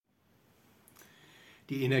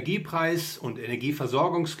Die Energiepreis- und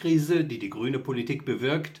Energieversorgungskrise, die die grüne Politik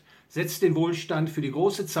bewirkt, setzt den Wohlstand für die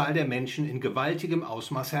große Zahl der Menschen in gewaltigem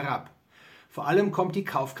Ausmaß herab. Vor allem kommt die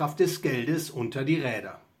Kaufkraft des Geldes unter die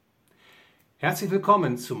Räder. Herzlich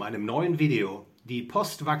willkommen zu meinem neuen Video, die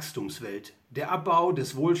Postwachstumswelt, der Abbau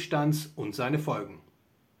des Wohlstands und seine Folgen.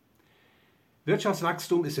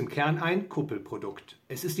 Wirtschaftswachstum ist im Kern ein Kuppelprodukt.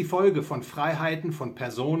 Es ist die Folge von Freiheiten von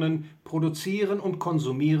Personen, produzieren und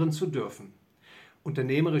konsumieren zu dürfen.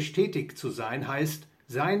 Unternehmerisch tätig zu sein heißt,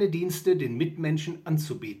 seine Dienste den Mitmenschen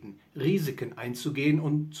anzubieten, Risiken einzugehen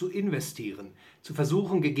und zu investieren, zu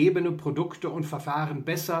versuchen, gegebene Produkte und Verfahren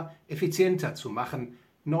besser, effizienter zu machen,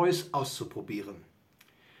 Neues auszuprobieren.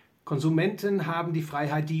 Konsumenten haben die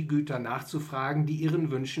Freiheit, die Güter nachzufragen, die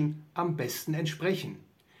ihren Wünschen am besten entsprechen.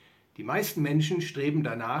 Die meisten Menschen streben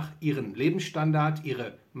danach, ihren Lebensstandard,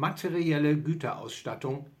 ihre materielle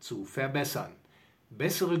Güterausstattung zu verbessern,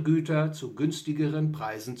 bessere Güter zu günstigeren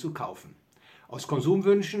Preisen zu kaufen. Aus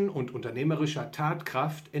Konsumwünschen und unternehmerischer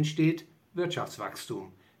Tatkraft entsteht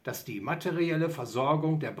Wirtschaftswachstum, das die materielle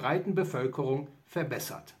Versorgung der breiten Bevölkerung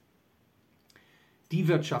verbessert. Die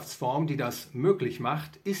Wirtschaftsform, die das möglich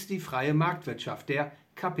macht, ist die freie Marktwirtschaft, der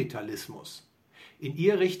Kapitalismus. In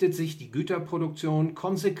ihr richtet sich die Güterproduktion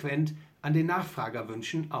konsequent an den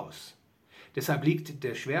Nachfragerwünschen aus. Deshalb liegt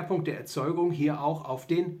der Schwerpunkt der Erzeugung hier auch auf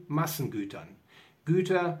den Massengütern.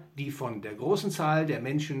 Güter, die von der großen Zahl der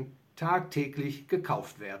Menschen tagtäglich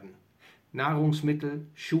gekauft werden. Nahrungsmittel,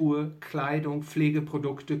 Schuhe, Kleidung,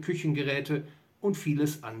 Pflegeprodukte, Küchengeräte und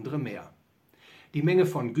vieles andere mehr. Die Menge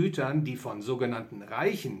von Gütern, die von sogenannten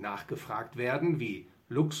Reichen nachgefragt werden, wie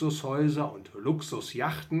Luxushäuser und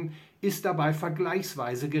Luxusjachten, ist dabei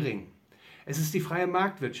vergleichsweise gering. Es ist die freie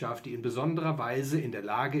Marktwirtschaft, die in besonderer Weise in der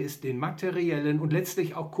Lage ist, den materiellen und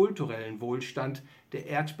letztlich auch kulturellen Wohlstand der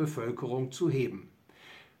Erdbevölkerung zu heben.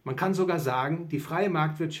 Man kann sogar sagen, die freie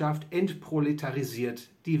Marktwirtschaft entproletarisiert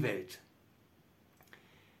die Welt.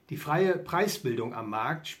 Die freie Preisbildung am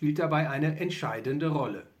Markt spielt dabei eine entscheidende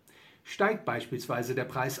Rolle. Steigt beispielsweise der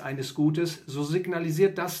Preis eines Gutes, so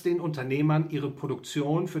signalisiert das den Unternehmern, ihre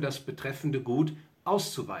Produktion für das betreffende Gut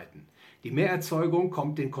auszuweiten. Die Mehrerzeugung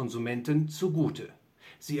kommt den Konsumenten zugute.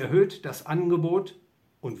 Sie erhöht das Angebot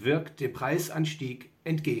und wirkt dem Preisanstieg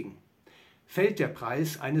entgegen. Fällt der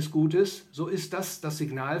Preis eines Gutes, so ist das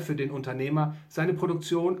Signal für den Unternehmer, seine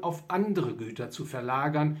Produktion auf andere Güter zu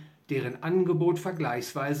verlagern, deren Angebot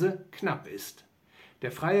vergleichsweise knapp ist.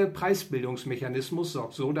 Der freie Preisbildungsmechanismus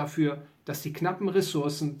sorgt so dafür, dass die knappen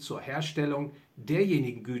Ressourcen zur Herstellung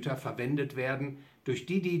derjenigen Güter verwendet werden, durch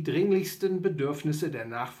die die dringlichsten Bedürfnisse der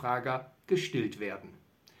Nachfrager gestillt werden.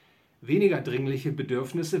 Weniger dringliche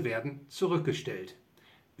Bedürfnisse werden zurückgestellt.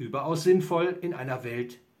 Überaus sinnvoll in einer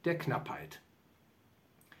Welt der Knappheit.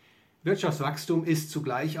 Wirtschaftswachstum ist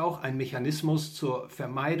zugleich auch ein Mechanismus zur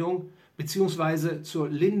Vermeidung bzw. zur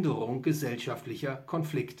Linderung gesellschaftlicher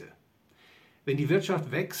Konflikte. Wenn die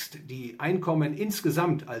Wirtschaft wächst, die Einkommen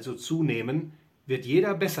insgesamt also zunehmen, wird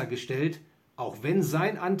jeder besser gestellt, auch wenn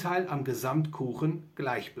sein Anteil am Gesamtkuchen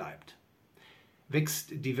gleich bleibt. Wächst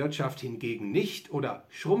die Wirtschaft hingegen nicht oder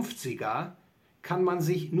schrumpft sie gar, kann man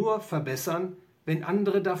sich nur verbessern, wenn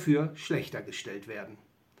andere dafür schlechter gestellt werden.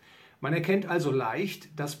 Man erkennt also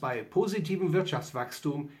leicht, dass bei positivem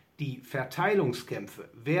Wirtschaftswachstum die Verteilungskämpfe,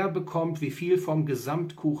 wer bekommt wie viel vom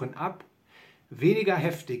Gesamtkuchen ab, weniger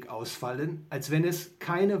heftig ausfallen, als wenn es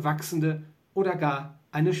keine wachsende oder gar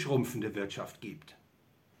eine schrumpfende Wirtschaft gibt.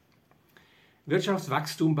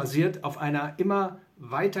 Wirtschaftswachstum basiert auf einer immer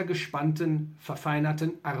weiter gespannten,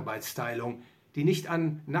 verfeinerten Arbeitsteilung, die nicht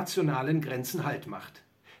an nationalen Grenzen Halt macht.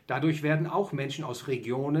 Dadurch werden auch Menschen aus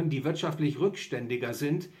Regionen, die wirtschaftlich rückständiger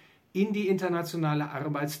sind, in die internationale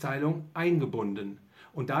Arbeitsteilung eingebunden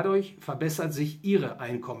und dadurch verbessert sich ihre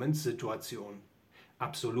Einkommenssituation.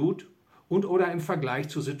 Absolut und oder im Vergleich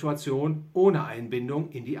zur Situation ohne Einbindung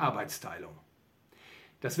in die Arbeitsteilung.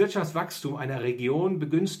 Das Wirtschaftswachstum einer Region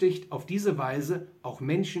begünstigt auf diese Weise auch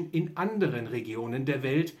Menschen in anderen Regionen der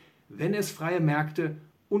Welt, wenn es freie Märkte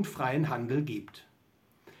und freien Handel gibt.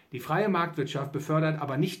 Die freie Marktwirtschaft befördert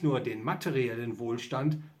aber nicht nur den materiellen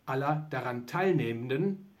Wohlstand aller daran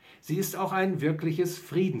Teilnehmenden, sie ist auch ein wirkliches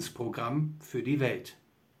Friedensprogramm für die Welt.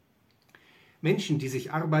 Menschen, die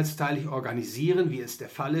sich arbeitsteilig organisieren, wie es der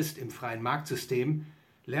Fall ist im freien Marktsystem,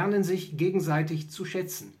 lernen sich gegenseitig zu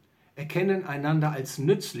schätzen, erkennen einander als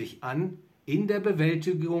nützlich an in der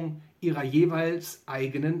Bewältigung ihrer jeweils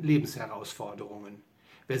eigenen Lebensherausforderungen.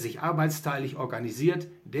 Wer sich arbeitsteilig organisiert,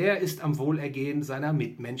 der ist am Wohlergehen seiner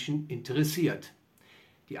Mitmenschen interessiert.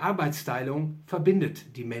 Die Arbeitsteilung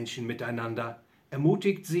verbindet die Menschen miteinander,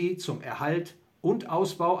 ermutigt sie zum Erhalt und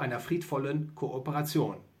Ausbau einer friedvollen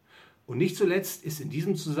Kooperation. Und nicht zuletzt ist in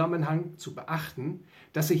diesem Zusammenhang zu beachten,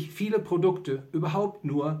 dass sich viele Produkte überhaupt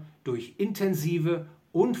nur durch intensive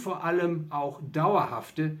und vor allem auch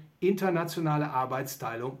dauerhafte internationale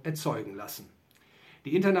Arbeitsteilung erzeugen lassen.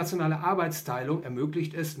 Die internationale Arbeitsteilung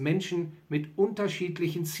ermöglicht es, Menschen mit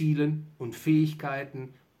unterschiedlichen Zielen und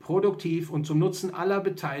Fähigkeiten produktiv und zum Nutzen aller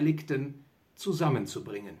Beteiligten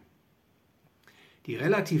zusammenzubringen. Die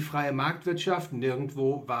relativ freie Marktwirtschaft,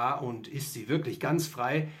 nirgendwo war und ist sie wirklich ganz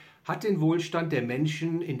frei, hat den Wohlstand der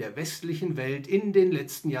Menschen in der westlichen Welt in den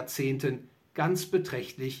letzten Jahrzehnten ganz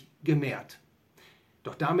beträchtlich gemehrt.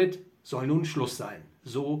 Doch damit soll nun Schluss sein.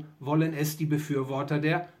 So wollen es die Befürworter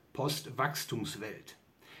der Postwachstumswelt.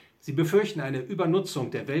 Sie befürchten eine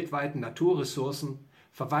Übernutzung der weltweiten Naturressourcen,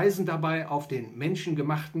 verweisen dabei auf den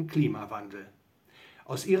menschengemachten Klimawandel.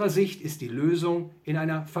 Aus ihrer Sicht ist die Lösung in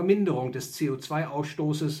einer Verminderung des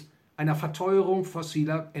CO2-Ausstoßes, einer Verteuerung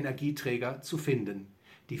fossiler Energieträger zu finden,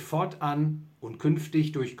 die fortan und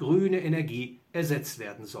künftig durch grüne Energie ersetzt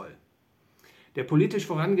werden soll. Der politisch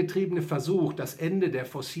vorangetriebene Versuch, das Ende der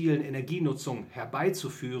fossilen Energienutzung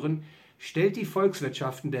herbeizuführen, stellt die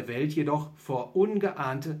Volkswirtschaften der Welt jedoch vor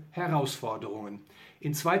ungeahnte Herausforderungen.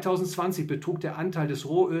 In 2020 betrug der Anteil des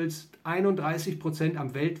Rohöls 31%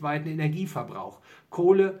 am weltweiten Energieverbrauch.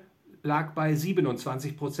 Kohle lag bei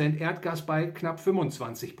 27%, Erdgas bei knapp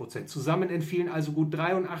 25%. Zusammen entfielen also gut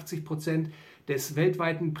 83% des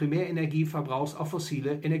weltweiten Primärenergieverbrauchs auf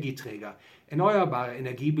fossile Energieträger. Erneuerbare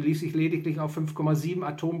Energie belief sich lediglich auf 5,7,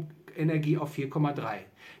 Atomenergie auf 4,3.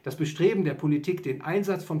 Das Bestreben der Politik, den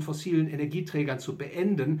Einsatz von fossilen Energieträgern zu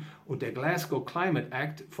beenden, und der Glasgow Climate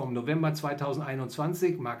Act vom November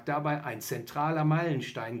 2021 mag dabei ein zentraler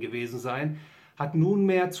Meilenstein gewesen sein, hat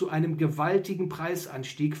nunmehr zu einem gewaltigen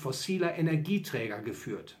Preisanstieg fossiler Energieträger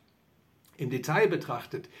geführt. Im Detail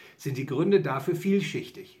betrachtet sind die Gründe dafür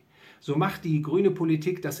vielschichtig. So macht die grüne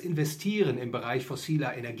Politik das Investieren im Bereich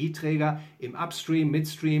fossiler Energieträger im Upstream,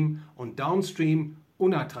 Midstream und Downstream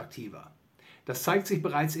unattraktiver. Das zeigt sich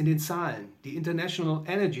bereits in den Zahlen. Die International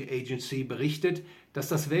Energy Agency berichtet, dass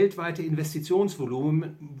das weltweite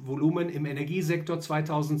Investitionsvolumen im Energiesektor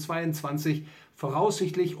 2022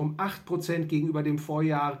 voraussichtlich um 8% gegenüber dem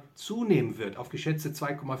Vorjahr zunehmen wird, auf geschätzte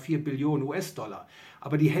 2,4 Billionen US-Dollar.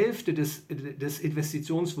 Aber die Hälfte des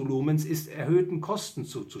Investitionsvolumens ist erhöhten Kosten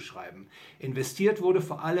zuzuschreiben. Investiert wurde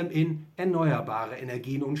vor allem in erneuerbare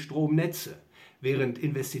Energien und Stromnetze, während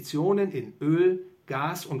Investitionen in Öl,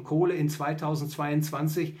 Gas und Kohle in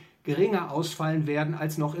 2022 geringer ausfallen werden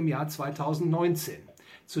als noch im Jahr 2019.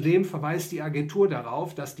 Zudem verweist die Agentur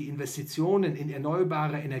darauf, dass die Investitionen in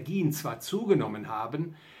erneuerbare Energien zwar zugenommen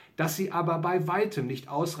haben, dass sie aber bei weitem nicht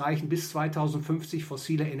ausreichen, bis 2050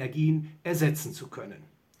 fossile Energien ersetzen zu können.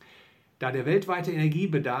 Da der weltweite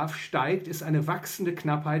Energiebedarf steigt, ist eine wachsende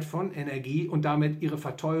Knappheit von Energie und damit ihre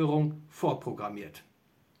Verteuerung vorprogrammiert.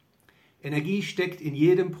 Energie steckt in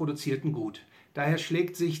jedem produzierten Gut. Daher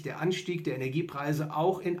schlägt sich der Anstieg der Energiepreise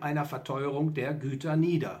auch in einer Verteuerung der Güter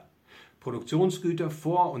nieder. Produktionsgüter,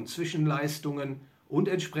 Vor- und Zwischenleistungen und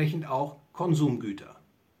entsprechend auch Konsumgüter.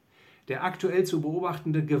 Der aktuell zu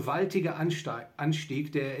beobachtende gewaltige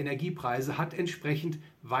Anstieg der Energiepreise hat entsprechend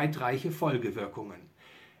weitreiche Folgewirkungen.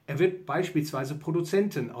 Er wird beispielsweise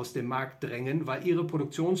Produzenten aus dem Markt drängen, weil ihre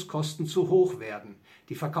Produktionskosten zu hoch werden,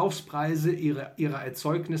 die Verkaufspreise ihrer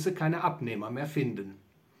Erzeugnisse keine Abnehmer mehr finden.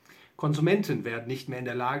 Konsumenten werden nicht mehr in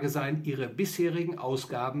der Lage sein, ihre bisherigen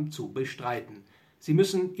Ausgaben zu bestreiten. Sie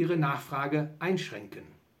müssen ihre Nachfrage einschränken.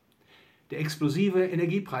 Der explosive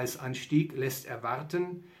Energiepreisanstieg lässt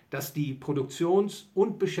erwarten, dass die Produktions-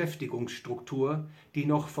 und Beschäftigungsstruktur, die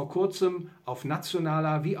noch vor kurzem auf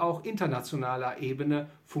nationaler wie auch internationaler Ebene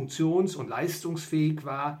funktions- und leistungsfähig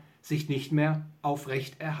war, sich nicht mehr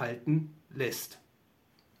aufrechterhalten lässt.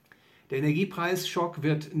 Der Energiepreisschock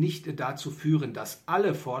wird nicht dazu führen, dass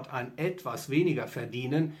alle fortan etwas weniger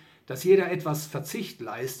verdienen, dass jeder etwas Verzicht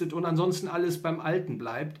leistet und ansonsten alles beim Alten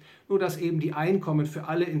bleibt, nur dass eben die Einkommen für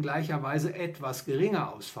alle in gleicher Weise etwas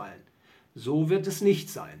geringer ausfallen. So wird es nicht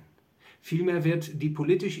sein. Vielmehr wird die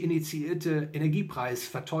politisch initiierte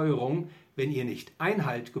Energiepreisverteuerung, wenn ihr nicht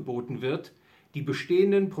Einhalt geboten wird, die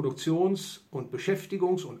bestehenden Produktions- und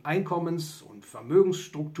Beschäftigungs- und Einkommens- und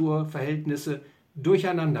Vermögensstrukturverhältnisse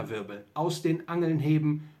durcheinanderwirbeln, aus den Angeln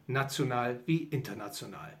heben, national wie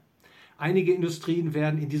international. Einige Industrien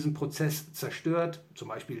werden in diesem Prozess zerstört, zum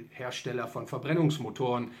Beispiel Hersteller von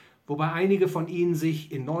Verbrennungsmotoren, wobei einige von ihnen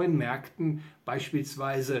sich in neuen Märkten,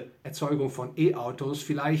 beispielsweise Erzeugung von E-Autos,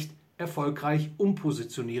 vielleicht erfolgreich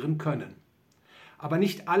umpositionieren können. Aber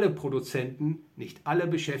nicht alle Produzenten, nicht alle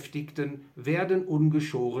Beschäftigten werden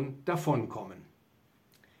ungeschoren davonkommen.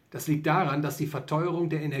 Das liegt daran, dass die Verteuerung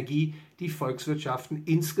der Energie die Volkswirtschaften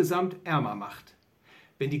insgesamt ärmer macht.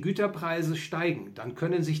 Wenn die Güterpreise steigen, dann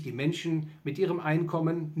können sich die Menschen mit ihrem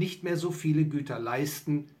Einkommen nicht mehr so viele Güter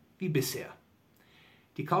leisten wie bisher.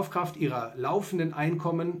 Die Kaufkraft ihrer laufenden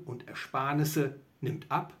Einkommen und Ersparnisse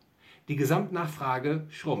nimmt ab, die Gesamtnachfrage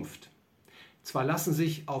schrumpft. Zwar lassen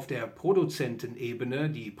sich auf der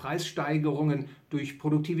Produzentenebene die Preissteigerungen durch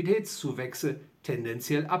Produktivitätszuwächse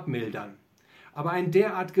tendenziell abmildern, aber ein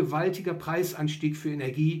derart gewaltiger Preisanstieg für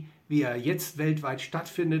Energie, wie er jetzt weltweit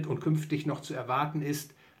stattfindet und künftig noch zu erwarten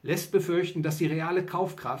ist, lässt befürchten, dass die reale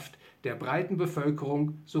Kaufkraft der breiten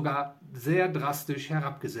Bevölkerung sogar sehr drastisch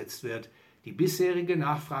herabgesetzt wird, die bisherige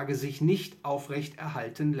Nachfrage sich nicht aufrecht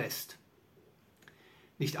erhalten lässt.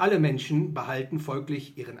 Nicht alle Menschen behalten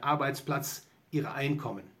folglich ihren Arbeitsplatz, ihre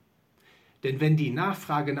Einkommen. Denn wenn die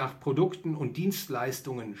Nachfrage nach Produkten und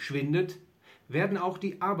Dienstleistungen schwindet, werden auch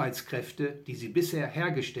die Arbeitskräfte, die sie bisher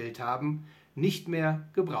hergestellt haben, nicht mehr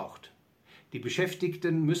gebraucht. Die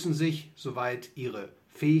Beschäftigten müssen sich, soweit ihre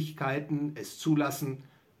Fähigkeiten es zulassen,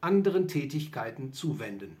 anderen Tätigkeiten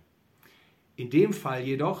zuwenden. In dem Fall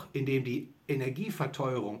jedoch, in dem die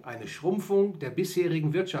Energieverteuerung eine Schrumpfung der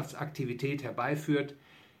bisherigen Wirtschaftsaktivität herbeiführt,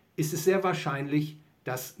 ist es sehr wahrscheinlich,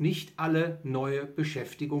 dass nicht alle neue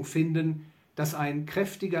Beschäftigung finden, dass ein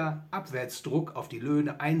kräftiger Abwärtsdruck auf die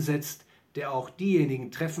Löhne einsetzt, der auch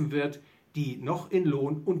diejenigen treffen wird, die noch in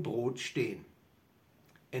Lohn und Brot stehen.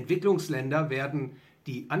 Entwicklungsländer werden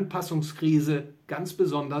die Anpassungskrise ganz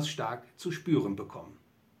besonders stark zu spüren bekommen.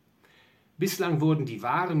 Bislang wurden die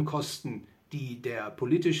Warenkosten, die der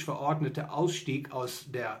politisch verordnete Ausstieg aus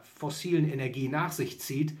der fossilen Energie nach sich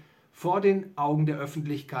zieht, vor den Augen der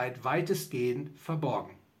Öffentlichkeit weitestgehend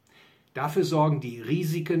verborgen. Dafür sorgen die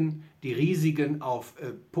riesigen auf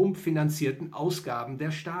Pump finanzierten Ausgaben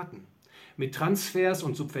der Staaten. Mit Transfers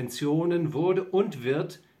und Subventionen wurde und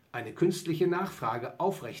wird eine künstliche Nachfrage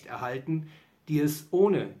aufrechterhalten, die es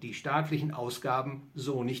ohne die staatlichen Ausgaben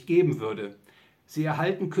so nicht geben würde. Sie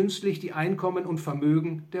erhalten künstlich die Einkommen und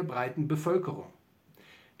Vermögen der breiten Bevölkerung.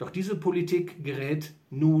 Doch diese Politik gerät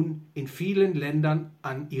nun in vielen Ländern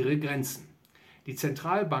an ihre Grenzen. Die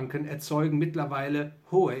Zentralbanken erzeugen mittlerweile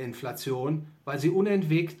hohe Inflation, weil sie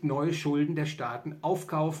unentwegt neue Schulden der Staaten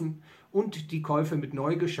aufkaufen und die Käufe mit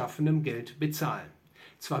neu geschaffenem Geld bezahlen.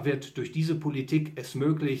 Zwar wird durch diese Politik es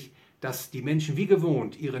möglich, dass die Menschen wie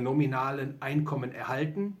gewohnt ihre nominalen Einkommen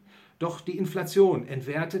erhalten, doch die Inflation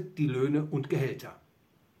entwertet die Löhne und Gehälter.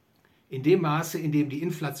 In dem Maße, in dem die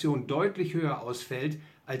Inflation deutlich höher ausfällt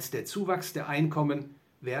als der Zuwachs der Einkommen,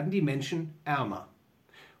 werden die Menschen ärmer.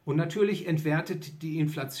 Und natürlich entwertet die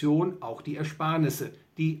Inflation auch die Ersparnisse,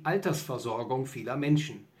 die Altersversorgung vieler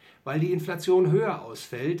Menschen, weil die Inflation höher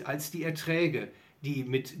ausfällt als die Erträge, die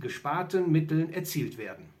mit gesparten Mitteln erzielt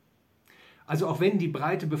werden. Also auch wenn die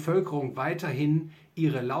breite Bevölkerung weiterhin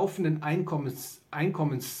ihre laufenden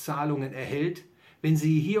Einkommenszahlungen erhält, wenn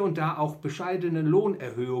sie hier und da auch bescheidene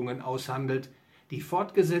Lohnerhöhungen aushandelt, die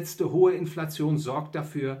fortgesetzte hohe Inflation sorgt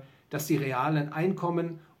dafür, dass die realen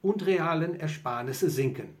Einkommen und realen Ersparnisse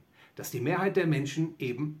sinken, dass die Mehrheit der Menschen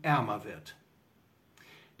eben ärmer wird.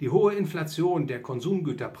 Die hohe Inflation der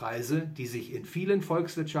Konsumgüterpreise, die sich in vielen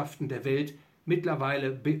Volkswirtschaften der Welt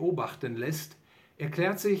mittlerweile beobachten lässt,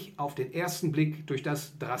 erklärt sich auf den ersten Blick durch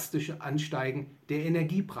das drastische Ansteigen der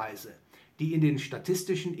Energiepreise, die in den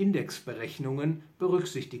statistischen Indexberechnungen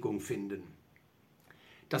Berücksichtigung finden.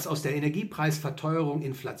 Dass aus der Energiepreisverteuerung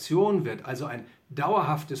Inflation wird, also ein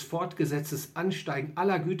dauerhaftes fortgesetztes Ansteigen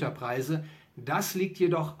aller Güterpreise, das liegt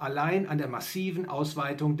jedoch allein an der massiven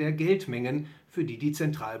Ausweitung der Geldmengen, für die die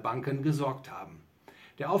Zentralbanken gesorgt haben.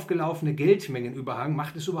 Der aufgelaufene Geldmengenüberhang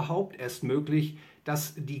macht es überhaupt erst möglich,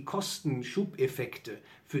 dass die Kostenschubeffekte,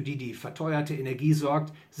 für die die verteuerte Energie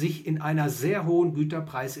sorgt, sich in einer sehr hohen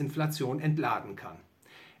Güterpreisinflation entladen kann.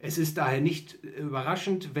 Es ist daher nicht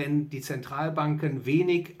überraschend, wenn die Zentralbanken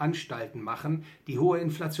wenig Anstalten machen, die hohe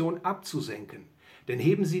Inflation abzusenken. Denn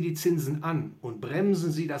heben sie die Zinsen an und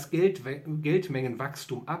bremsen sie das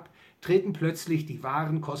Geldmengenwachstum ab, treten plötzlich die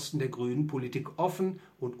wahren Kosten der grünen Politik offen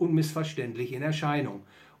und unmissverständlich in Erscheinung.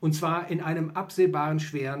 Und zwar in einem absehbaren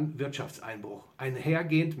schweren Wirtschaftseinbruch,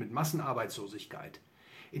 einhergehend mit Massenarbeitslosigkeit.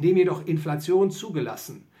 Indem jedoch Inflation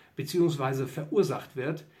zugelassen bzw. verursacht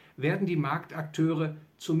wird, werden die Marktakteure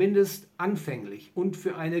zumindest anfänglich und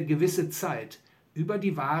für eine gewisse Zeit über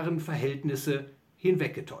die wahren Verhältnisse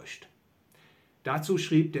hinweggetäuscht. Dazu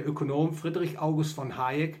schrieb der Ökonom Friedrich August von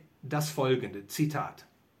Hayek das folgende, Zitat: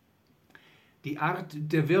 Die Art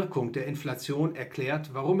der Wirkung der Inflation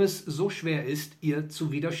erklärt, warum es so schwer ist, ihr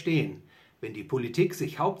zu widerstehen, wenn die Politik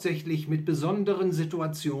sich hauptsächlich mit besonderen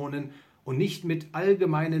Situationen und nicht mit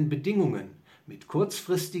allgemeinen Bedingungen, mit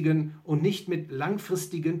kurzfristigen und nicht mit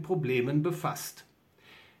langfristigen Problemen befasst.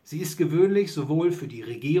 Sie ist gewöhnlich sowohl für die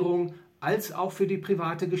Regierung als auch für die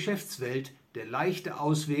private Geschäftswelt der leichte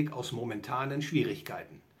Ausweg aus momentanen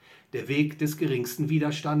Schwierigkeiten, der Weg des geringsten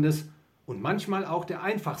Widerstandes und manchmal auch der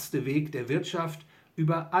einfachste Weg der Wirtschaft,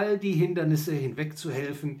 über all die Hindernisse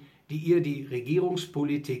hinwegzuhelfen, die ihr die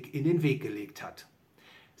Regierungspolitik in den Weg gelegt hat.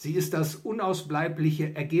 Sie ist das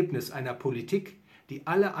unausbleibliche Ergebnis einer Politik, die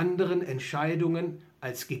alle anderen Entscheidungen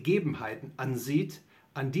als Gegebenheiten ansieht,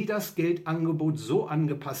 an die das Geldangebot so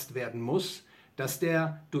angepasst werden muss, dass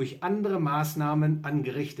der durch andere Maßnahmen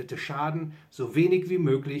angerichtete Schaden so wenig wie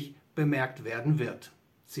möglich bemerkt werden wird.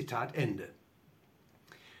 Zitat Ende.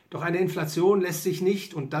 Doch eine Inflation lässt sich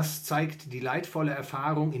nicht, und das zeigt die leidvolle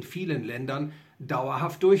Erfahrung in vielen Ländern,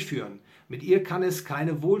 dauerhaft durchführen. Mit ihr kann es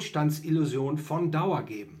keine Wohlstandsillusion von Dauer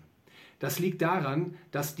geben. Das liegt daran,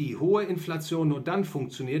 dass die hohe Inflation nur dann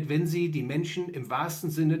funktioniert, wenn sie die Menschen im wahrsten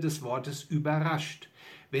Sinne des Wortes überrascht,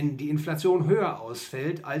 wenn die Inflation höher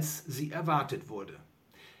ausfällt, als sie erwartet wurde.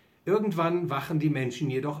 Irgendwann wachen die Menschen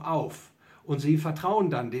jedoch auf und sie vertrauen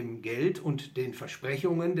dann dem Geld und den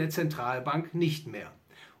Versprechungen der Zentralbank nicht mehr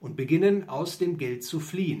und beginnen aus dem Geld zu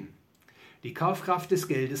fliehen. Die Kaufkraft des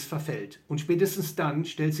Geldes verfällt und spätestens dann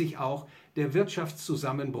stellt sich auch der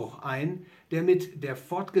Wirtschaftszusammenbruch ein, der mit der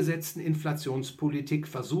fortgesetzten Inflationspolitik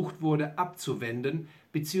versucht wurde abzuwenden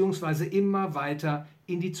bzw. immer weiter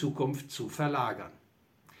in die Zukunft zu verlagern.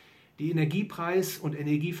 Die Energiepreis- und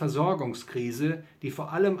Energieversorgungskrise, die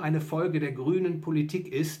vor allem eine Folge der grünen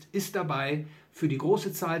Politik ist dabei, für die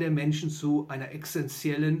große Zahl der Menschen zu einer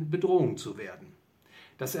essentiellen Bedrohung zu werden.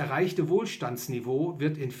 Das erreichte Wohlstandsniveau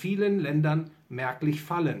wird in vielen Ländern merklich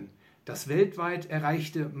fallen, das weltweit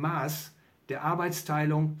erreichte Maß der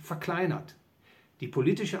Arbeitsteilung verkleinert. Die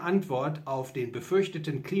politische Antwort auf den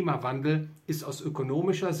befürchteten Klimawandel ist aus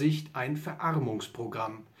ökonomischer Sicht ein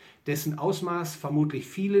Verarmungsprogramm, dessen Ausmaß vermutlich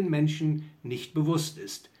vielen Menschen nicht bewusst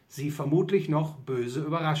ist, sie vermutlich noch böse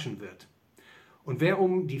überraschen wird. Und wer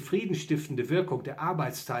um die friedenstiftende Wirkung der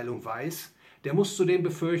Arbeitsteilung weiß, der muss zudem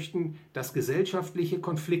befürchten, dass gesellschaftliche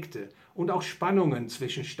Konflikte und auch Spannungen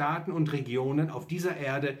zwischen Staaten und Regionen auf dieser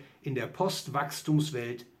Erde in der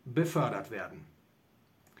Postwachstumswelt befördert werden.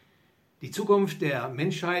 Die Zukunft der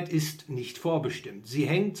Menschheit ist nicht vorbestimmt. Sie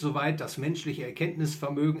hängt, soweit das menschliche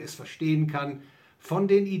Erkenntnisvermögen es verstehen kann, von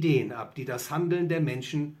den Ideen ab, die das Handeln der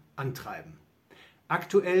Menschen antreiben.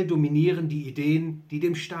 Aktuell dominieren die Ideen, die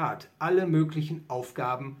dem Staat alle möglichen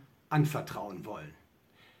Aufgaben anvertrauen wollen.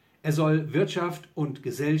 Er soll Wirtschaft und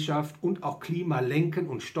Gesellschaft und auch Klima lenken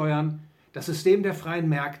und steuern, das System der freien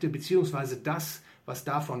Märkte bzw. das, was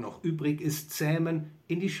davon noch übrig ist, zähmen,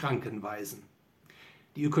 in die Schranken weisen.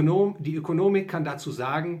 Die Ökonomik kann dazu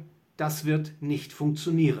sagen, das wird nicht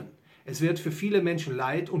funktionieren. Es wird für viele Menschen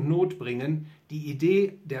Leid und Not bringen. Die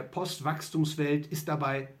Idee der Postwachstumswelt ist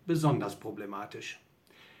dabei besonders problematisch.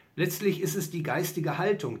 Letztlich ist es die geistige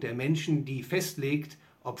Haltung der Menschen, die festlegt,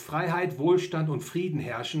 ob Freiheit, Wohlstand und Frieden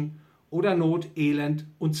herrschen oder Not, Elend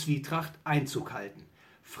und Zwietracht Einzug halten.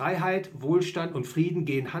 Freiheit, Wohlstand und Frieden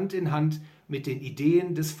gehen Hand in Hand mit den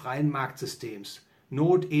Ideen des freien Marktsystems.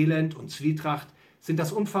 Not, Elend und Zwietracht sind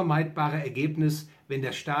das unvermeidbare Ergebnis, wenn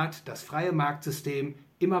der Staat das freie Marktsystem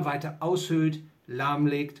immer weiter aushöhlt,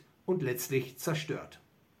 lahmlegt und letztlich zerstört.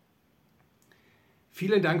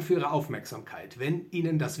 Vielen Dank für Ihre Aufmerksamkeit. Wenn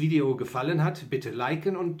Ihnen das Video gefallen hat, bitte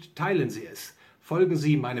liken und teilen Sie es. Folgen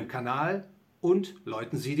Sie meinem Kanal und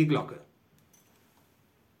läuten Sie die Glocke.